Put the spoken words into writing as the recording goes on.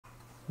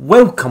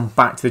Welcome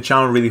back to the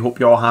channel. Really hope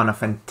you're all having a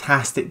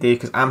fantastic day,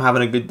 because I'm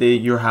having a good day,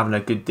 you're having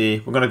a good day.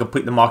 We're going to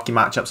complete the marquee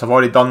matchups. I've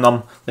already done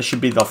them. This should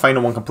be the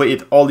final one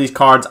completed. All these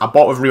cards I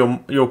bought with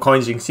real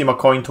coins. You can see my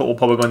coin total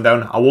probably going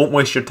down. I won't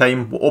waste your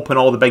time. We'll open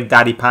all the big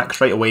daddy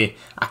packs right away.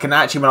 I can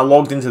actually, when I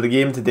logged into the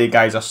game today,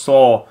 guys, I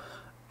saw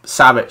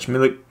Savic,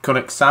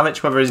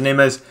 Savic, whatever his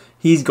name is.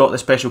 He's got the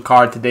special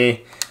card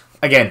today.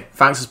 Again,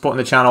 thanks for supporting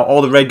the channel.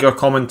 All the regular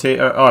commenters,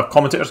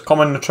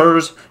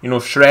 you know,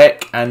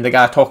 Shrek and the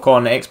guy I talk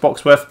on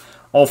Xbox with,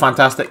 all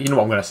fantastic. You know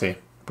what I'm going to say.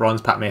 Bronze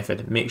pack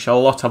method. Makes you a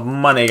lot of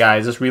money,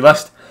 guys. This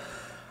relist.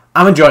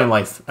 I'm enjoying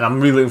life, and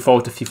I'm really looking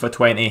forward to FIFA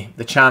 20.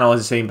 The channel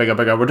is saying bigger.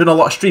 We're doing a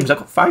lot of streams. I've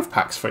got 5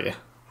 packs for you.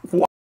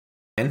 What?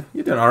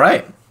 You're doing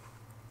alright.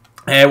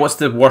 What's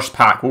the worst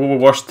pack? We'll go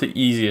worst to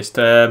easiest.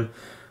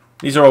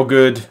 These are all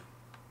good.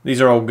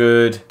 These are all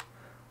good.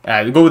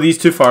 We'll go with these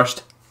two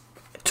first.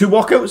 2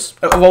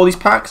 walkouts out of all these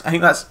packs. I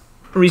think that's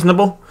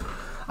reasonable.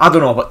 I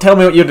don't know, but tell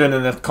me what you're doing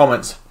in the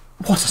comments.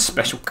 What a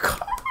special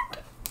card.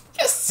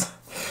 Yes!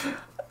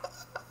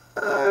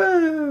 I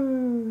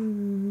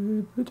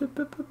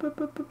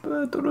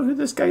don't know who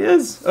this guy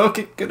is.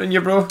 Okay, good on you,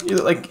 bro. You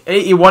look like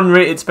 81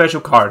 rated special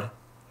card.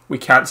 We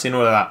can't say no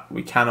to that.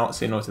 We cannot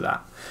say no to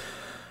that.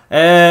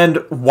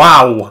 And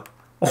wow.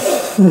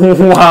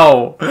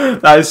 Wow.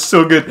 That is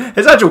so good.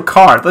 His actual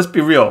card, let's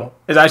be real,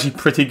 is actually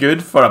pretty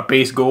good for a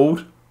base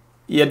gold.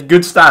 He had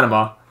good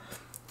stamina.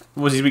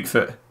 What was his weak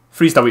foot?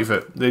 Freestyle weak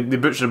foot. They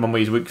butchered him on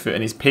his weak foot,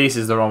 and his pace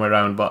is the wrong way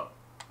around. But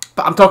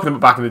I'm talking about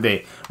back in the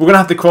day. We're gonna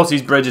have to cross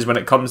these bridges when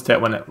it comes to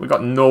it. We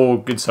got no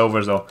good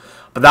silvers though.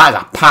 But that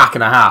is a pack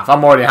and a half.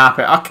 I'm already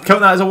happy. I could count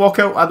that as a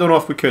walkout. I don't know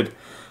if we could.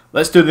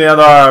 Let's do the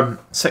other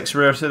 6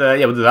 rares today.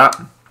 Yeah, we'll do that.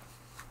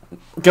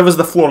 Give us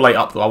the floor light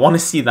up though. I want to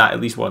see that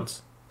at least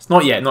once. It's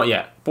not yet. Not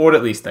yet. Board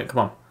at least then. Come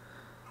on.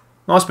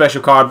 Not a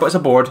special card, but it's a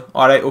board.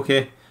 All right.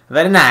 Okay.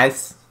 Very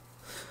nice.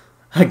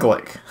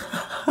 Glick.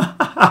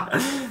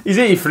 He's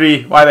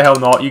 83. Why the hell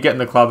not? You get in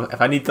the club.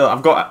 If I need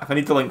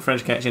to link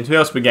French connections, who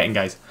else are we getting,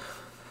 guys?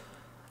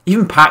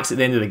 Even packs at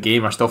the end of the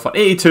game are still fun.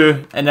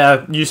 82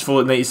 and useful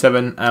at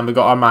 97, and we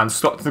got our man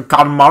Stockton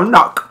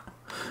Carmarnock.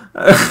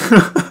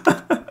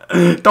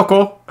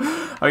 Toko,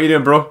 how you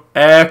doing, bro?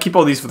 Keep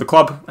all these for the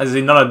club, as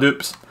in none are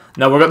dupes.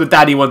 Now we've got the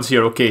daddy ones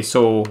here. Okay,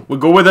 so we'll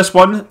go with this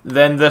one,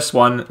 then this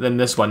one, then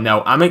this one.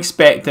 Now I'm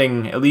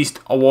expecting at least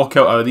a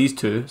walkout out of these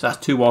two. So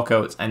that's 2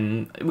 walkouts,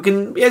 and we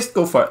can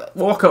go for it.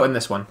 We'll walk out in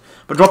this one.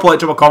 But drop a like,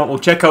 drop a comment. We'll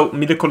check out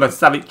Miracle and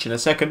Savic in a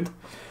second.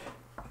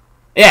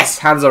 Yes,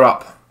 hands are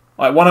up.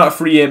 Alright, 1 out of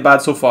 3 ain't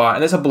bad so far,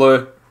 and it's a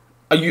blue.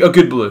 A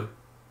good blue.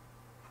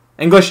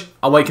 English,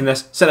 I'm liking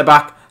this. Centre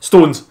back,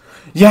 Stones.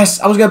 Yes,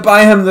 I was going to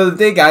buy him the other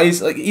day,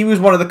 guys. Like, he was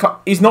one of the...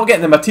 He's not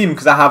getting in my team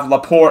because I have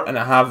Laporte and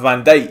I have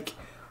Van Dijk.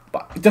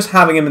 But just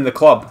having him in the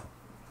club.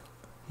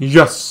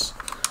 Yes.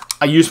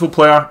 A useful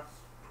player.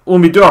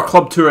 When we do our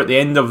club tour at the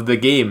end of the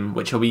game,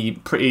 which will be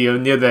pretty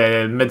near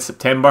the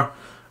mid-September,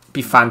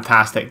 be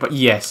fantastic. But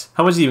yes.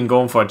 How much is he even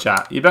going for,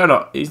 chat? You better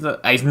not. He's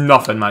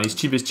nothing, man. He's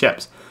cheap as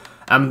chips.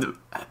 And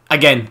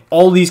again,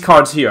 all these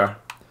cards here,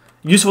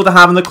 useful to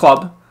have in the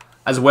club,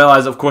 as well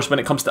as, of course, when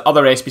it comes to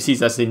other SBCs,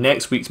 that's the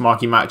next week's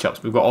marquee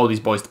matchups. We've got all these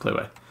boys to play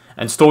with.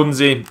 And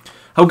Stonesy,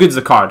 how good's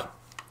the card?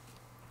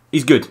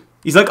 He's good.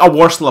 He's like a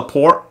worse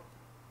Laporte.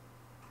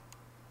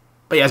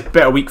 But he has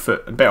better weak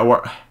foot and better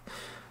work.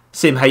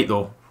 Same height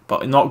though,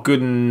 but not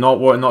good and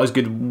not as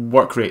good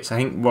work rates. I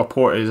think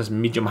Laporte is just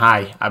medium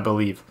high, I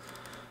believe.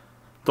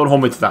 Don't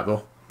hold me to that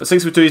though. But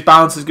 6'2", his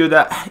balance is good.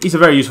 He's a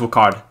very useful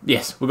card.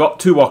 Yes, we got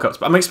 2 walkouts,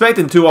 but I'm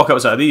expecting 2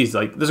 walkouts out of these.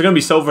 Like, there's going to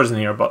be silvers in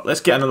here, but let's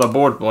get another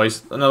board,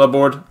 boys. Another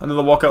board,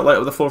 another walkout light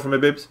over the floor for my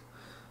babes.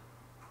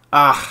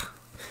 I'm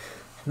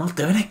not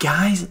doing it,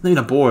 guys. Not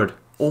even a board.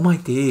 Oh my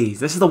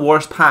days! This is the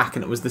worst pack,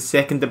 and it was the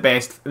second to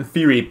best, in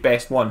theory,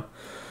 best one.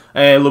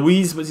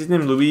 Luis, what's his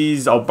name?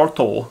 Luis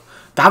Alberto.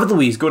 David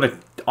Luiz going to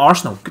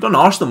Arsenal. Good on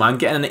Arsenal, man.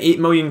 Getting an 8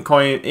 million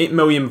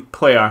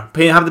player.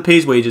 Have to pay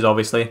his wages,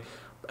 obviously.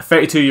 A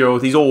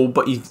 32-year-old. He's old,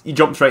 but he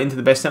jumps right into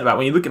the best centre back.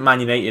 When you look at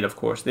Man United, of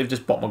course, they've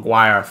just bought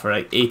Maguire for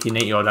like 80,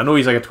 90 odd. I know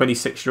he's like a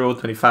 26-year-old,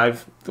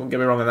 25. Don't get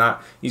me wrong on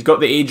that. He's got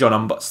the age on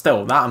him, but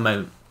still, that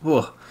amount.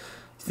 Whoa,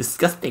 it's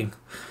disgusting.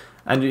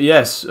 And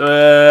yes,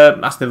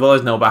 Aston Villa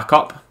is now back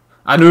up.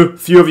 I know a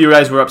few of you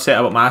guys were upset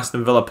about my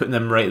Aston Villa putting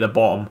them right at the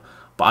bottom.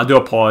 But I do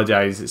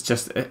apologise. It's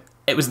just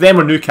it was them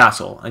or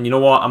Newcastle, and you know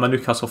what? I'm a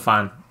Newcastle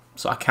fan,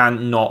 so I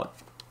can't not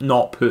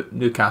put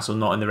Newcastle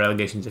not in the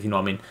relegations, if you know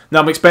what I mean. Now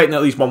I'm expecting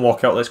at least 1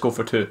 walkout. Let's go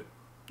for 2.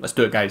 Let's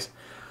do it, guys.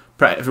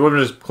 Pray. If you want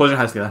to just close your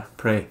hands together,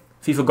 pray.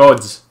 FIFA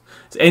gods.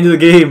 It's the end of the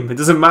game. It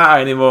doesn't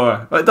matter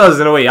anymore. Well, it does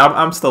in a way.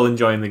 I'm still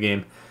enjoying the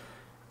game.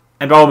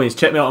 And by all means,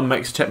 check me out on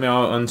Mix. Check me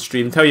out on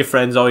stream. Tell your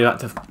friends all you have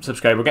to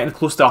subscribe. We're getting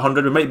close to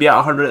 100. We might be at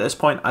 100 at this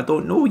point. I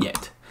don't know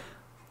yet.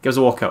 Give us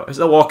a walkout. If it's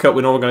a walkout,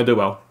 we know we're going to do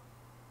well.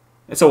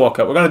 It's a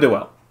walkout. We're going to do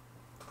well.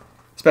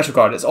 Special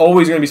card. It's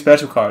always going to be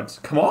special cards.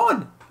 Come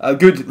on. A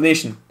good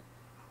nation.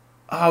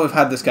 Oh, we've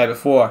had this guy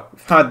before.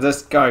 We've had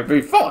this guy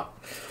before.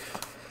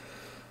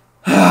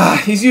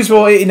 He's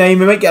useful 89.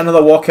 We might get another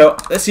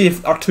walkout. Let's see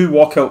if our 2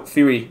 walkout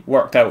theory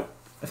worked out.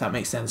 if that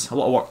makes sense. A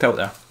lot of worked out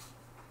there.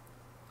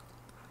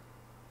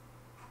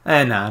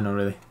 Nah, not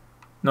really.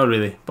 Not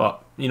really,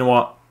 but you know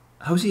what?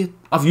 How's he?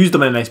 I've used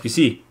him in an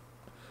SBC.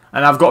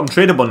 And I've got him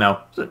tradable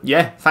now. So,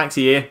 yeah, thanks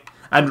EA.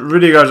 And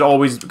Rudiger's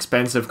always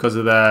expensive because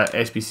of the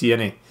SBC, isn't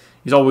he?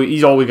 He's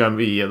always going to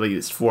be at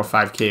least 4 or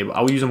 5k, but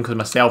I'll use him because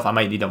myself, I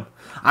might need him.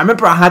 I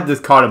remember I had this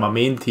card in my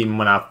main team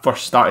when I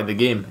first started the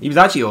game. He was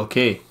actually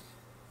okay.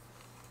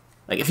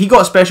 Like, if he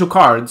got special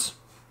cards,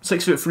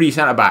 6'3"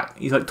 centre-back,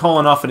 he's like tall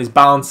enough and his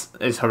balance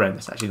is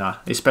horrendous, actually. Nah,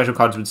 his special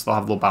cards would still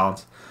have low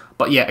balance.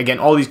 But yeah, again,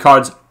 all these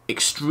cards,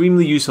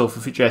 extremely useful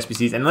for future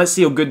SBCs. And let's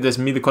see how good this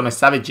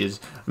Savic is.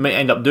 We might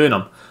end up doing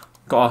them.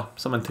 Got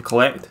something to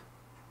collect?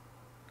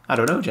 I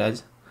don't know,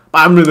 Jez. But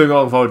I'm really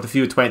looking forward to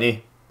FIFA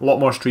 20. A lot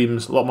more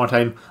streams, a lot more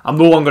time. I'm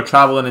no longer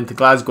travelling into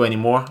Glasgow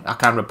anymore. I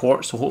can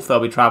report, so hopefully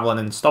I'll be travelling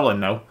in Stirling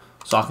now.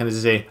 So I can, as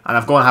I say, and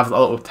I've got to have a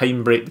little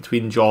time break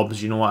between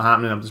jobs. You know what's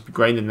happening? I'm just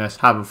grinding this,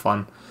 having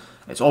fun.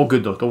 It's all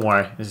good though, don't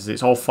worry.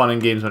 It's all fun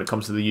and games when it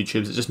comes to the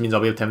YouTubes. It just means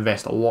I'll be able to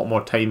invest a lot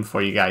more time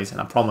for you guys,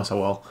 and I promise I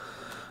will.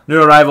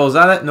 New arrival, is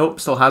that it? Nope,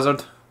 still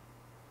Hazard.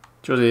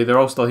 Josie, they're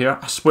all still here.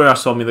 I swear I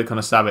saw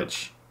Savic.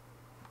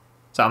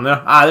 Is that him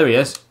there? Ah, there he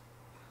is.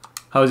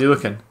 How is he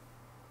looking?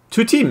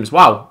 2 teams,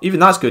 wow,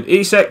 even that's good.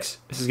 86.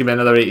 This is going to be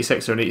another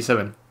 86 or an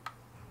 87.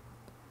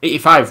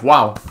 85,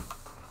 wow.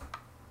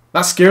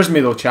 That scares me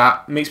though,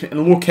 chat. Makes me,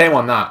 and low chem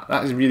on that.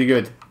 That is really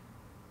good.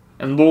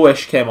 And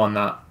lowish chem on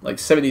that. Like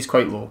 70 is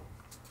quite low.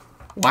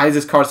 Why is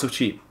this card so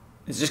cheap?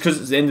 Is it just because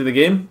it's the end of the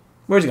game?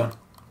 Where's he gone?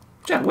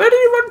 Chat, where did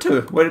he run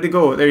to? Where did he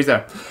go? There he's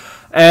there.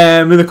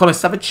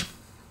 Savic.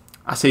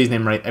 I say his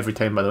name right every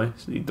time, by the way,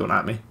 so you don't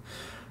at me.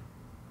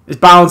 His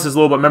balance is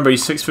low, but remember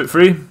he's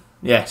 6'3".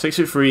 Yeah,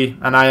 6'3",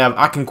 and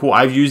I can quote.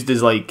 I've used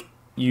his like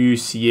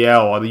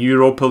UCL or the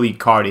Europa League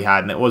card he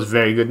had, and it was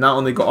very good. Not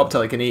only got up to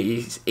like an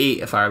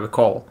 88, if I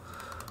recall.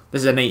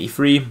 This is an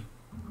 83.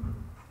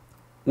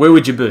 Where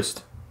would you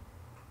boost?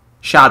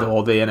 Shadow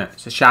all day, innit?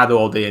 It's a shadow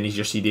all day, and he's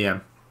your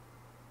CDM.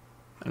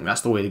 I think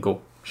that's the way to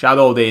go.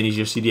 Shadow all day, and he's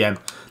your CDM.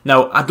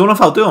 Now I don't know if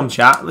I'll do him,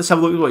 chat. Let's have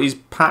a look at what his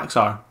packs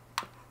are.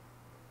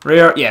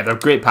 Rare, yeah, they're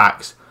great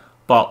packs.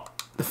 But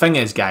the thing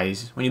is,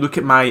 guys, when you look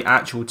at my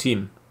actual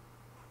team.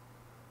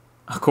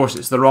 Of course,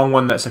 it's the wrong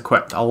one that's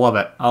equipped. I love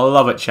it. I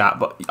love it, chat.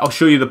 But I'll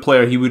show you the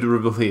player he would have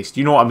replaced.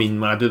 You know what I mean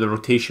when I do the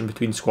rotation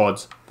between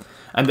squads.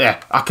 And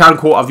yeah, I can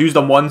quote, I've used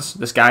him once.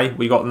 This guy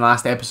we got in the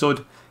last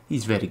episode.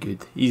 He's very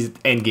good. He's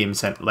endgame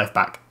sent left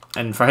back.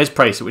 And for his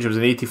price, which was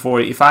an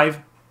 84,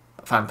 85,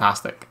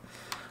 fantastic.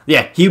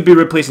 Yeah, he would be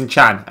replacing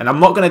Chan. And I'm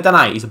not going to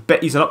deny, he's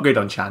an upgrade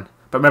on Chan.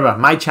 But remember,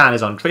 my Chan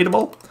is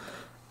untradeable.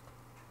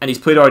 And he's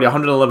played already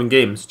 111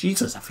 games.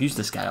 Jesus, I've used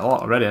this guy a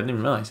lot already. I didn't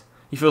even realise.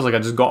 He feels like I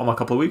just got him a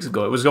couple of weeks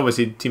ago. It was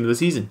obviously team of the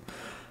season.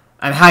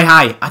 And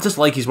hi, I just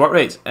like his work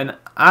rates. And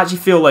I actually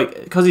feel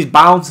like, because his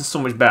balance is so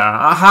much better,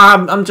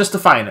 I'm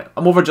justifying it.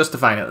 I'm over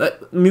justifying it.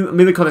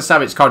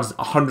 Savic card is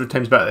 100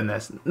 times better than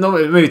this. No,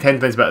 maybe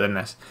 10 times better than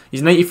this.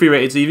 He's 93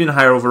 rated, so even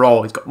higher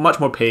overall. He's got much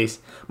more pace,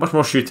 much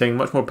more shooting,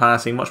 much more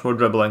passing, much more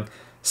dribbling.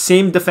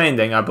 Same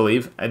defending, I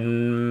believe,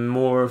 and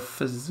more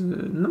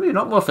maybe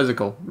not more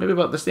physical. Maybe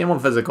about the same on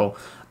physical.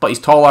 But he's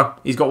taller.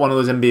 He's got one of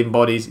those NBA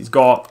bodies. He's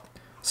got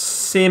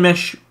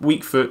same-ish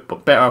weak foot,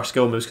 but better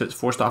skill moves because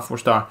it's 4-star,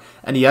 4-star.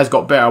 And he has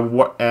got better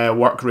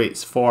work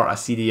rates for a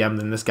CDM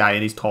than this guy,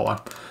 and he's taller.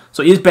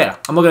 So he is better.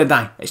 I'm not going to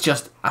die. It's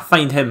just, I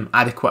find him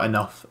adequate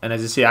enough. And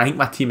as I say, I think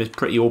my team is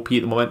pretty OP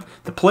at the moment.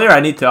 The player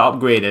I need to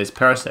upgrade is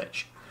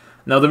Perisic.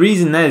 Now, the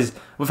reason is,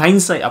 with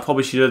hindsight, I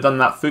probably should have done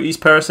that Footies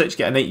Perisic,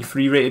 get a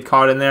 93 rated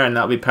card in there, and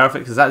that would be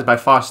perfect, because that is by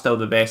far still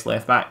the best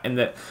left back. In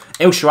the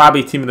El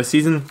Shaarawy team of the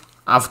season,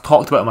 I've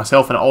talked about it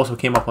myself, and it also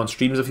came up on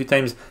streams a few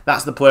times.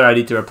 That's the player I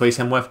need to replace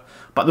him with.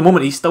 But at the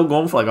moment, he's still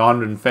going for like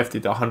 150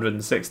 to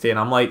 160, and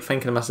I'm like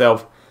thinking to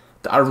myself,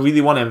 do I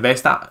really want to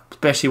invest that?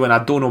 Especially when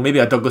I don't know, maybe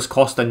a Douglas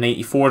Costa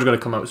 94 is going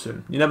to come out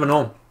soon. You never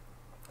know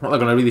what they're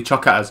going to really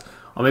chuck at us.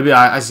 Or maybe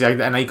I get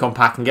an icon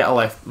pack and get a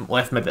left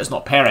mid that's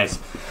not Perez.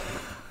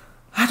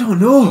 I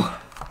don't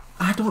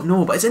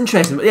know, but it's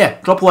interesting. But yeah,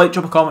 drop a like,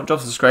 drop a comment, drop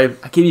a subscribe.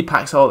 I gave you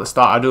packs all at the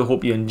start. I do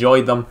hope you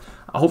enjoyed them.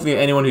 I hope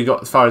anyone who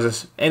got as far as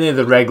this, any of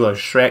the regulars,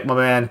 Shrek, my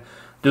man,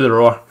 do the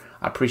roar.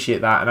 I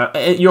appreciate that.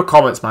 And your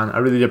comments, man, I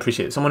really do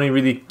appreciate it. Someone who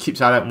really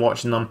keeps at it and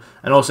watching them.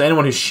 And also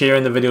anyone who's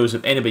sharing the videos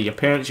with anybody, your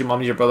parents, your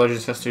mums, your brothers, your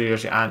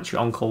sisters, your aunts, your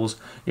uncles,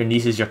 your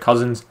nieces, your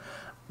cousins,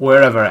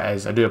 wherever it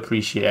is. I do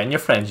appreciate it. And your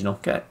friends, you know,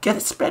 get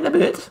it spread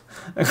about.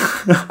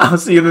 I'll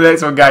see you in the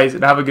next one, guys,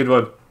 and have a good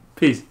one.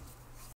 Peace.